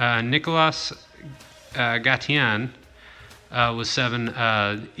 and Nicolas Gatian with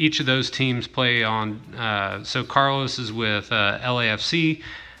 7. Each of those teams play on, so Carlos is with LAFC,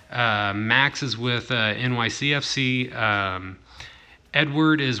 Max is with NYCFC,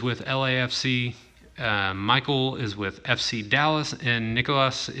 Edward is with LAFC, Michael is with FC Dallas, and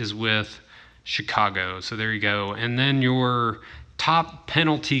Nicolas is with Chicago. So there you go. And then your top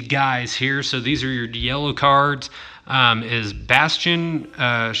penalty guys here. So these are your yellow cards. Is Bastian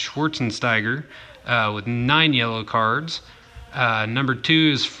Schwarzensteiger with 9 yellow cards. Number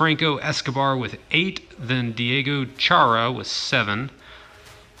 2 is Franco Escobar with 8. Then Diego Chara with 7.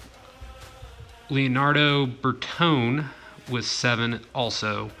 Leonardo Bertone with 7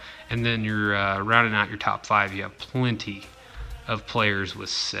 also. And then you're rounding out your top 5. You have plenty of players with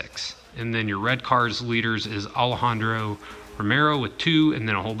 6. And then your red cards leaders is Alejandro Romero with 2, and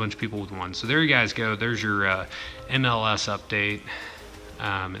then a whole bunch of people with 1. So there you guys go. There's your MLS update.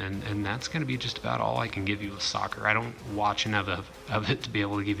 And that's going to be just about all I can give you with soccer. I don't watch enough of it to be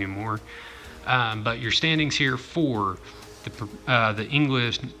able to give you more. But your standings here for the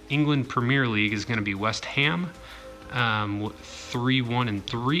England Premier League is going to be West Ham,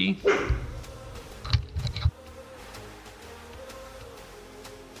 3-1-3.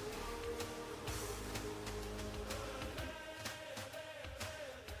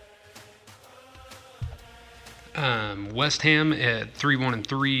 West Ham at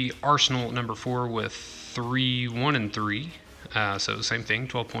 3-1-3. Arsenal at number 4 with 3-1-3. So same thing,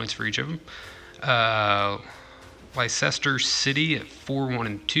 12 points for each of them. Leicester City at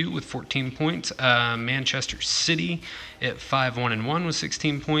 4-1-2 with 14 points. Manchester City at 5-1-1 with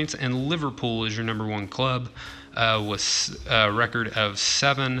 16 points. And Liverpool is your number 1 club with a record of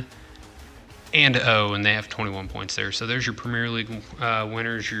 7-0, and they have 21 points there. So there's your Premier League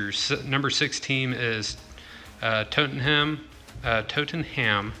winners. Your number 6 team is Tottenham, who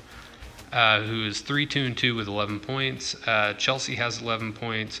is 3-2-2 with 11 points. Chelsea has 11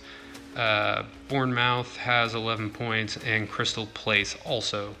 points. Bournemouth has 11 points, and Crystal Palace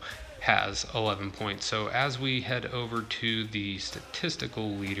also has 11 points. So as we head over to the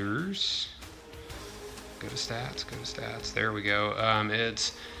statistical leaders, go to stats. There we go.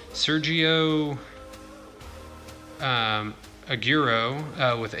 It's Sergio Aguero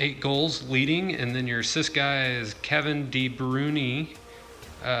with 8 goals leading, and then your assist guy is Kevin De Bruyne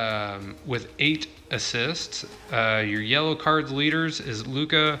with 8 assists. Your yellow cards leaders is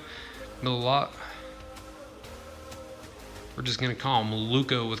Luka We're just going to call him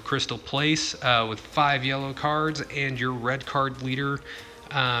Luka with Crystal Palace with 5 yellow cards. And your red card leader,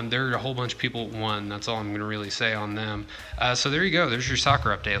 there are a whole bunch of people at 1. That's all I'm going to really say on them. So there you go. There's your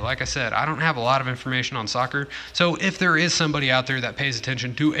soccer update. Like I said, I don't have a lot of information on soccer. So if there is somebody out there that pays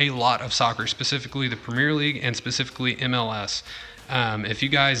attention to a lot of soccer, specifically the Premier League and specifically MLS, if you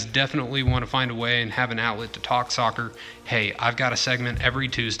guys definitely want to find a way and have an outlet to talk soccer, hey, I've got a segment every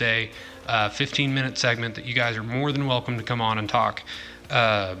Tuesday, 15-minute segment that you guys are more than welcome to come on and talk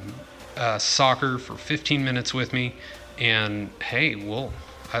soccer for 15 minutes with me. And hey,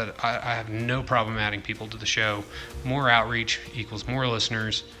 I have no problem adding people to the show. More outreach equals more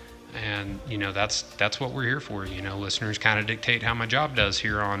listeners. And, that's what we're here for. Listeners kind of dictate how my job does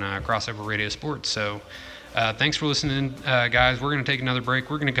here on Crossover Radio Sports. So thanks for listening, guys. We're going to take another break.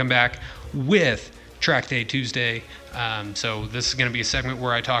 We're going to come back with Track Day Tuesday. So this is going to be a segment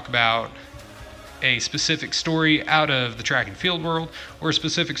where I talk about a specific story out of the track and field world or a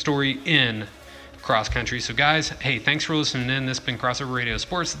specific story in cross country. So guys, hey, thanks for listening in. This has been Crossover Radio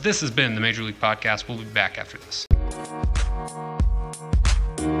Sports. This has been the Major League Podcast. We'll be back after this.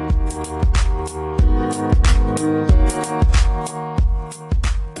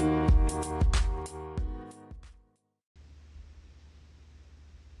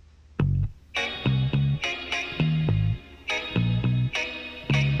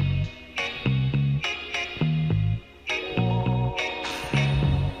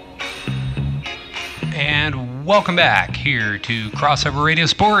 And welcome back here to Crossover Radio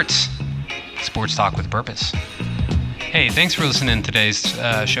Sports Talk with Purpose. Hey, thanks for listening to today's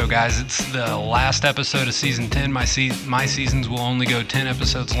show, guys. It's the last episode of Season 10. My seasons will only go 10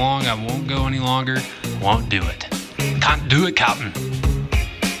 episodes long. I won't go any longer. Won't do it. Can't do it, Captain.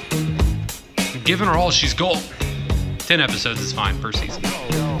 I'm giving her all she's got. 10 episodes is fine per season.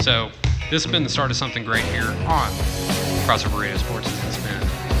 So this has been the start of something great here on Crossover Radio Sports. It's been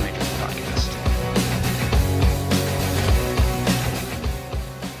a Major League Podcast.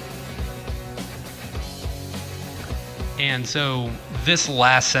 And so this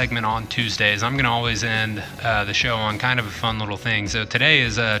last segment on Tuesdays, I'm going to always end the show on kind of a fun little thing. So today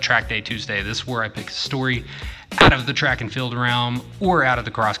is Track Day Tuesday. This is where I pick a story out of the track and field realm or out of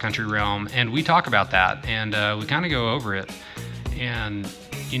the cross country realm, and we talk about that, and we kind of go over it. And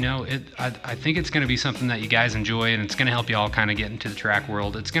I think it's going to be something that you guys enjoy, and it's going to help you all kind of get into the track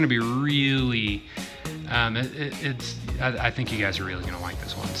world. It's going to be really, I think you guys are really going to like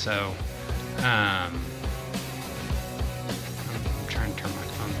this one. So, I'm trying to turn my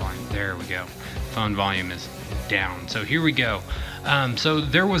phone volume volume. There we go. Phone volume is down. So here we go. So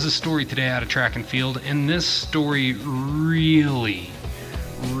there was a story today out of track and field, and this story really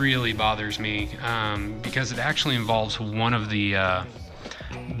bothers me because it actually involves one of the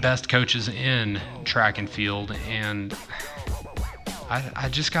best coaches in track and field, and I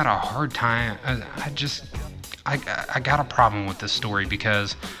just got a hard time. I got a problem with this story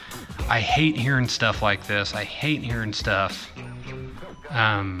because I hate hearing stuff like this. I hate hearing stuff,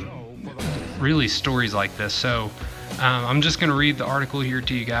 really stories like this. So I'm just going to read the article here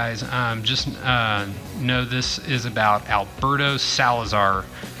to you guys. Just know this is about Alberto Salazar,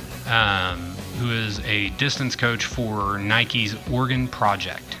 who is a distance coach for Nike's Oregon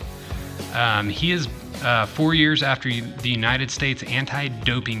Project. He is 4 years after the United States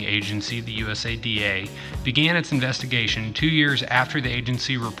Anti-Doping Agency, the USADA, began its investigation, 2 years after the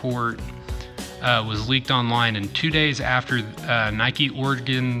agency report was leaked online, and 2 days after Nike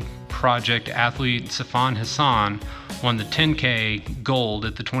Oregon Project athlete Sifan Hassan won the 10K gold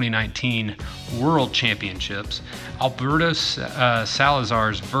at the 2019 World Championships. Alberto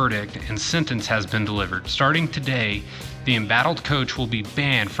Salazar's verdict and sentence has been delivered. Starting today, the embattled coach will be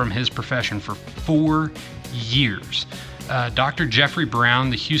banned from his profession for 4 years. Dr. Jeffrey Brown,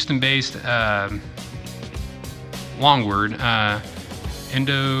 the Houston-based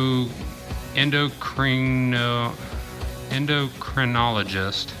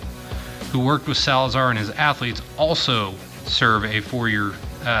endocrinologist who worked with Salazar and his athletes, also serve a 4-year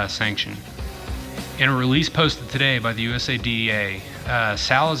sanction. In a release posted today by the USADA,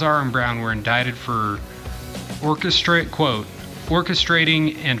 Salazar and Brown were indicted for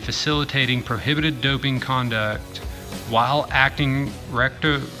orchestrating and facilitating prohibited doping conduct while acting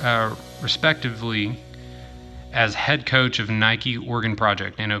respectively as head coach of Nike Oregon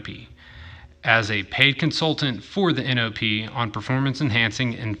Project, NOP, as a paid consultant for the NOP on performance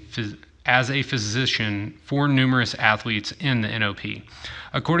enhancing and as a physician for numerous athletes in the NOP.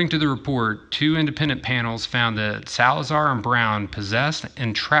 According to the report, 2 independent panels found that Salazar and Brown possessed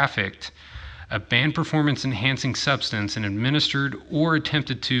and trafficked a banned performance-enhancing substance and administered or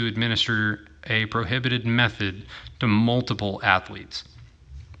attempted to administer a prohibited method to multiple athletes.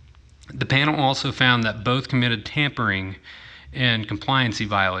 The panel also found that both committed tampering and compliancy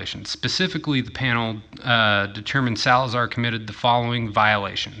violations. Specifically, the panel determined Salazar committed the following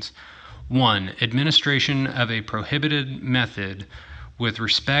violations. 1. Administration of a prohibited method with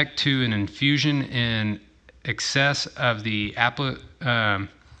respect to an infusion in excess of the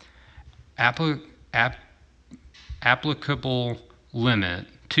applicable limit.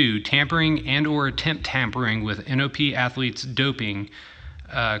 2. Tampering and or attempt tampering with NOP athletes' doping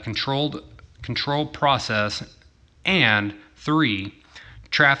control process. And 3.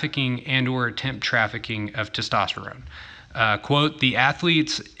 Trafficking and or attempt trafficking of testosterone. Quote, the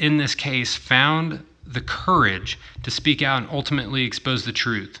athletes in this case found the courage to speak out and ultimately expose the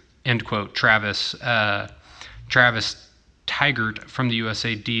truth, end quote. Travis Tigert from the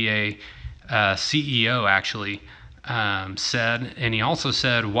USADA CEO actually said, and he also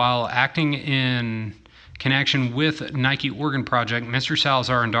said, while acting in connection with Nike Oregon Project, Mr.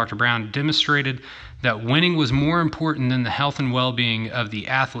 Salazar and Dr. Brown demonstrated that winning was more important than the health and well-being of the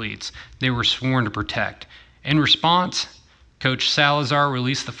athletes they were sworn to protect. In response, Coach Salazar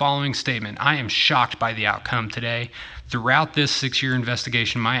released the following statement: I am shocked by the outcome today. Throughout this 6-year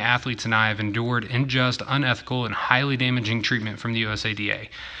investigation, my athletes and I have endured unjust, unethical, and highly damaging treatment from the USADA.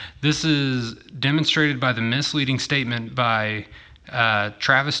 This is demonstrated by the misleading statement by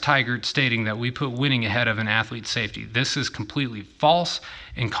Travis Tigert stating that we put winning ahead of an athlete's safety. This is completely false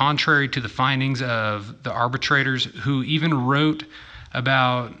and contrary to the findings of the arbitrators, who even wrote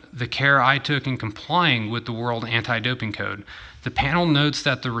about the care I took in complying with the World Anti-Doping Code. The panel notes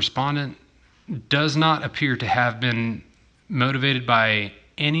that the respondent does not appear to have been motivated by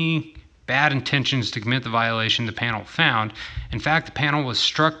any bad intentions to commit the violation the panel found. In fact, the panel was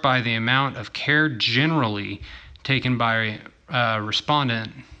struck by the amount of care generally taken by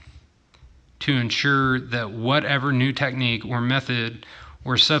respondent to ensure that whatever new technique or method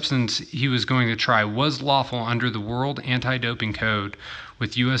or substance he was going to try was lawful under the World Anti-Doping Code,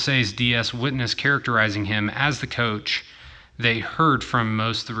 with USA's DS witness characterizing him as the coach they heard from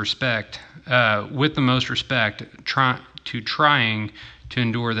with the most respect, trying to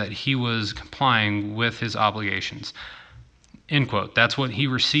endure that he was complying with his obligations. End quote. That's what he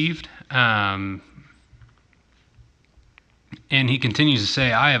received. And he continues to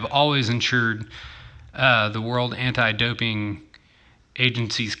say, I have always ensured the World Anti-Doping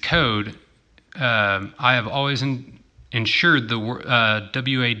Agency's code. I have always ensured the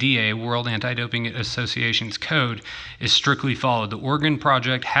WADA, World Anti-Doping Association's code, is strictly followed. The Oregon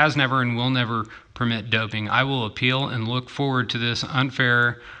Project has never and will never permit doping. I will appeal and look forward to this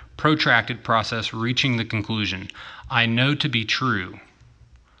unfair, protracted process reaching the conclusion I know to be true.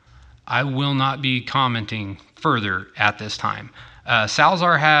 I will not be commenting further at this time.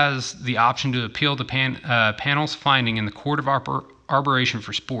 Salazar has the option to appeal the panel's finding in the Court of Arbitration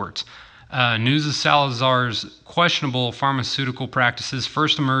for Sports. News of Salazar's questionable pharmaceutical practices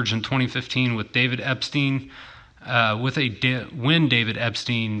first emerged in 2015 with David Epstein, when David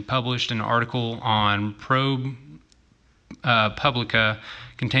Epstein published an article on ProPublica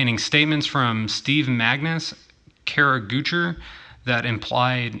containing statements from Steve Magnus, Karagucher, that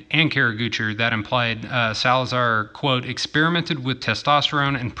implied Salazar, quote, experimented with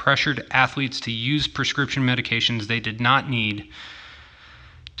testosterone and pressured athletes to use prescription medications they did not need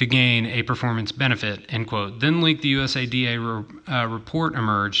to gain a performance benefit, end quote. Then leaked the USADA report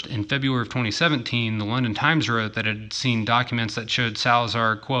emerged. In February of 2017, the London Times wrote that it had seen documents that showed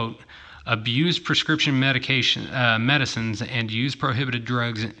Salazar, quote, abused prescription medicines and used prohibited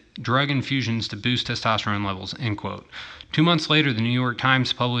drug infusions to boost testosterone levels, end quote. 2 months later, the New York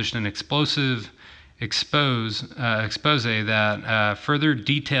Times published an explosive expose that further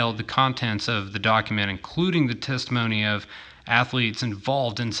detailed the contents of the document, including the testimony of athletes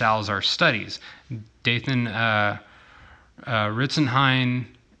involved in Salazar's studies, Dathan Ritzenhein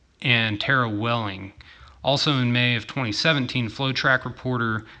and Tara Welling. Also in May of 2017, FloTrack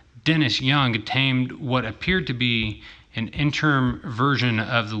reporter Dennis Young obtained what appeared to be an interim version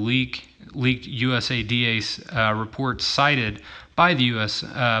of the leaked USADA report cited by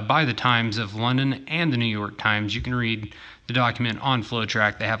the Times of London and the New York Times. You can read the document on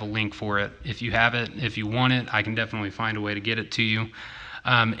FloTrack. They have a link for it. If you have it, if you want it, I can definitely find a way to get it to you.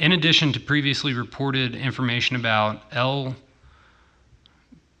 In addition to previously reported information about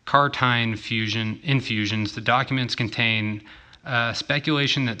L-carnitine infusions, the documents contain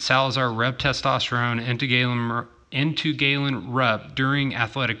speculation that Salazar rubbed testosterone into Galen Rupp during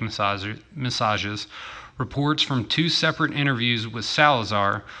athletic massages. Reports from 2 separate interviews with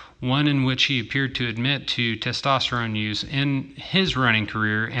Salazar, one in which he appeared to admit to testosterone use in his running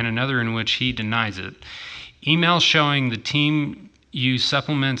career and another in which he denies it. Emails showing the team used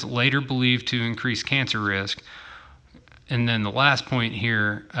supplements later believed to increase cancer risk. And then the last point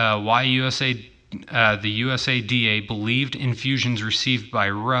here, why the USADA believed infusions received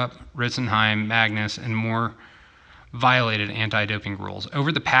by Rupp, Ritzenheim, Magnus, and more violated anti-doping rules.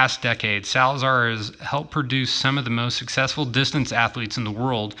 Over the past decade, Salazar has helped produce some of the most successful distance athletes in the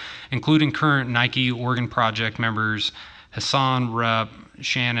world, including current Nike Oregon Project members Hassan, Rupp,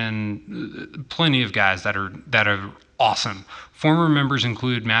 Shannon, plenty of guys that are awesome. Former members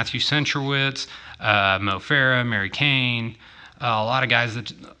include Matthew Centrowitz, Mo Farah, Mary Kane, a lot of guys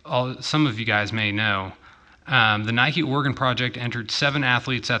that some of you guys may know. The Nike Oregon Project entered 7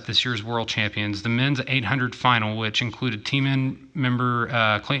 athletes at this year's World Champions. The men's 800 final, which included team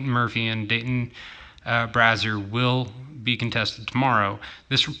member Clayton Murphy and Dayton Brazier, will be contested tomorrow.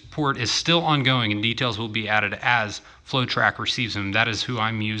 This report is still ongoing and details will be added as FloTrack receives them. That is who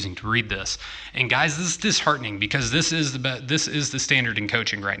I'm using to read this. And guys, this is disheartening because this is the standard in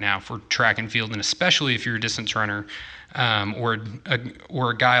coaching right now for track and field, and especially if you're a distance runner. Or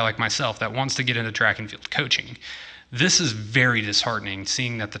a guy like myself that wants to get into track and field coaching. This is very disheartening,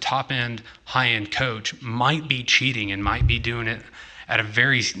 seeing that the top-end, high-end coach might be cheating and might be doing it at a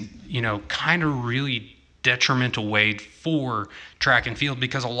very, kind of really detrimental way for track and field,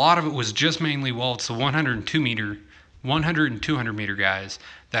 because a lot of it was just mainly, it's the 100 and 200 meter guys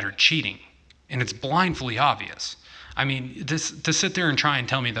that are cheating, and it's blindly obvious. I mean, to sit there and try and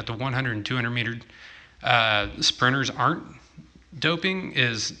tell me that the 100 and 200 meter sprinters aren't doping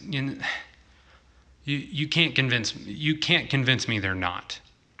is, you can't convince me they're not.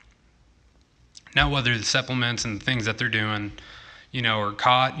 Now, whether the supplements and the things that they're doing, are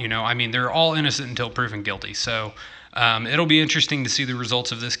caught, they're all innocent until proven guilty. So it'll be interesting to see the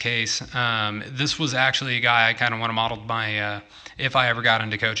results of this case. This was actually a guy I kind of want to model my, if I ever got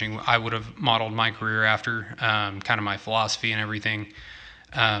into coaching, I would have modeled my career after, kind of my philosophy and everything.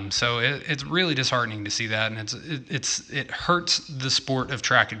 So it's really disheartening to see that, and it hurts the sport of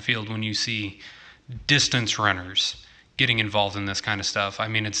track and field when you see distance runners getting involved in this kind of stuff. I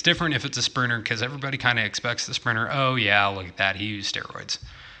mean, it's different if it's a sprinter because everybody kind of expects the sprinter, oh yeah, look at that, he used steroids.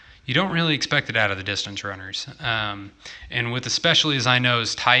 You don't really expect it out of the distance runners. And with especially as I know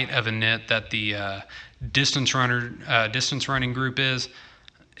as tight of a knit that the distance running group is,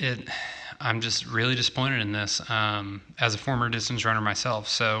 I'm just really disappointed in this as a former distance runner myself.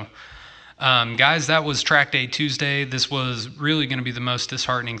 So Guys, that was Track Day Tuesday. This was really going to be the most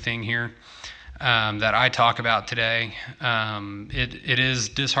disheartening thing here that I talk about today. It is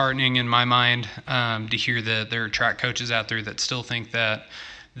disheartening in my mind to hear that there are track coaches out there that still think that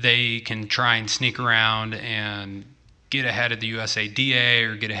they can try and sneak around and get ahead of the USADA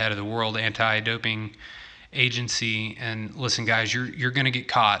or get ahead of the World Anti-Doping Agency. And listen, guys, you're going to get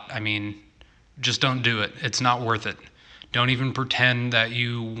caught. I mean, just don't do it. It's not worth it. Don't even pretend that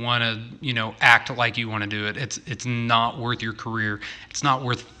you want to, act like you want to do it. It's not worth your career. It's not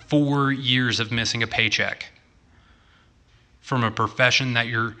worth 4 years of missing a paycheck from a profession that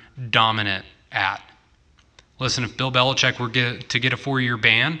you're dominant at. Listen, if Bill Belichick were to get a 4-year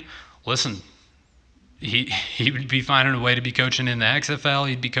ban, listen, he would be finding a way to be coaching in the XFL.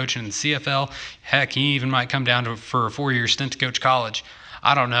 He'd be coaching in the CFL. Heck, he even might come down for a 4-year stint to coach college.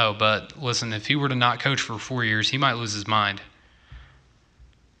 I don't know, but listen, if he were to not coach for 4 years, he might lose his mind.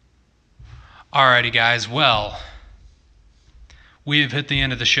 Alrighty, guys. Well, we have hit the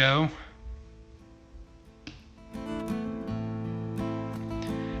end of the show.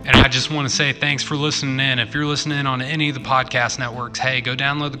 And I just want to say thanks for listening in. If you're listening on any of the podcast networks, hey, go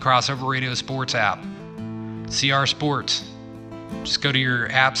download the Crossover Radio Sports app. CR Sports. Just go to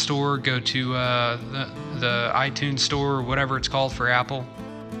your app store, go to the iTunes store, or whatever it's called for Apple.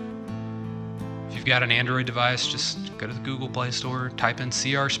 If you've got an Android device, just go to the Google Play Store, type in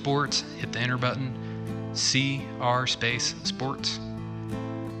CR Sports, hit the enter button, CR space Sports.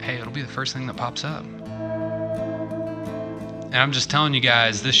 Hey, it'll be the first thing that pops up. And I'm just telling you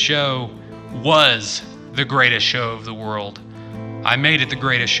guys, this show was the greatest show of the world. I made it the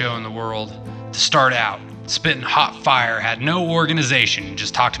greatest show in the world to start out. Spitting hot fire, had no organization,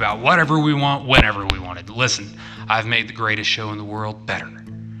 just talked about whatever we want, whenever we wanted. Listen, I've made the greatest show in the world better.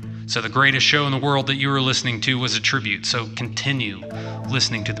 So the greatest show in the world that you were listening to was a tribute. So continue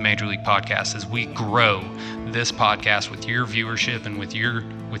listening to the Major League Podcast as we grow this podcast with your viewership and with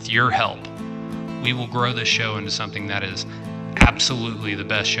your help. We will grow this show into something that is absolutely the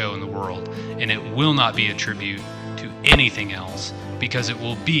best show in the world, and it will not be a tribute to anything else, because it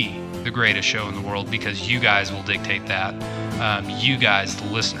will be the greatest show in the world, because you guys will dictate that. You guys, the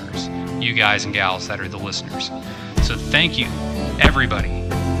listeners, you guys and gals that are the listeners. So thank you, everybody,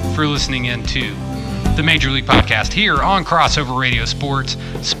 for listening in to the Major League Podcast here on Crossover Radio Sports,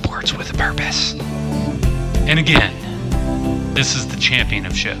 sports with a purpose. And again, this is the champion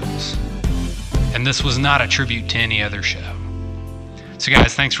of shows, and this was not a tribute to any other show. So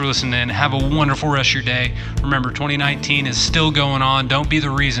guys, thanks for listening in. Have a wonderful rest of your day. Remember, 2019 is still going on. Don't be the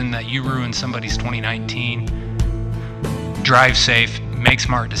reason that you ruin somebody's 2019. Drive safe, make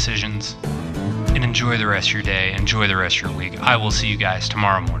smart decisions, and enjoy the rest of your day. Enjoy the rest of your week. I will see you guys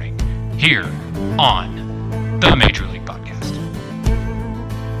tomorrow morning here on the Major League Podcast.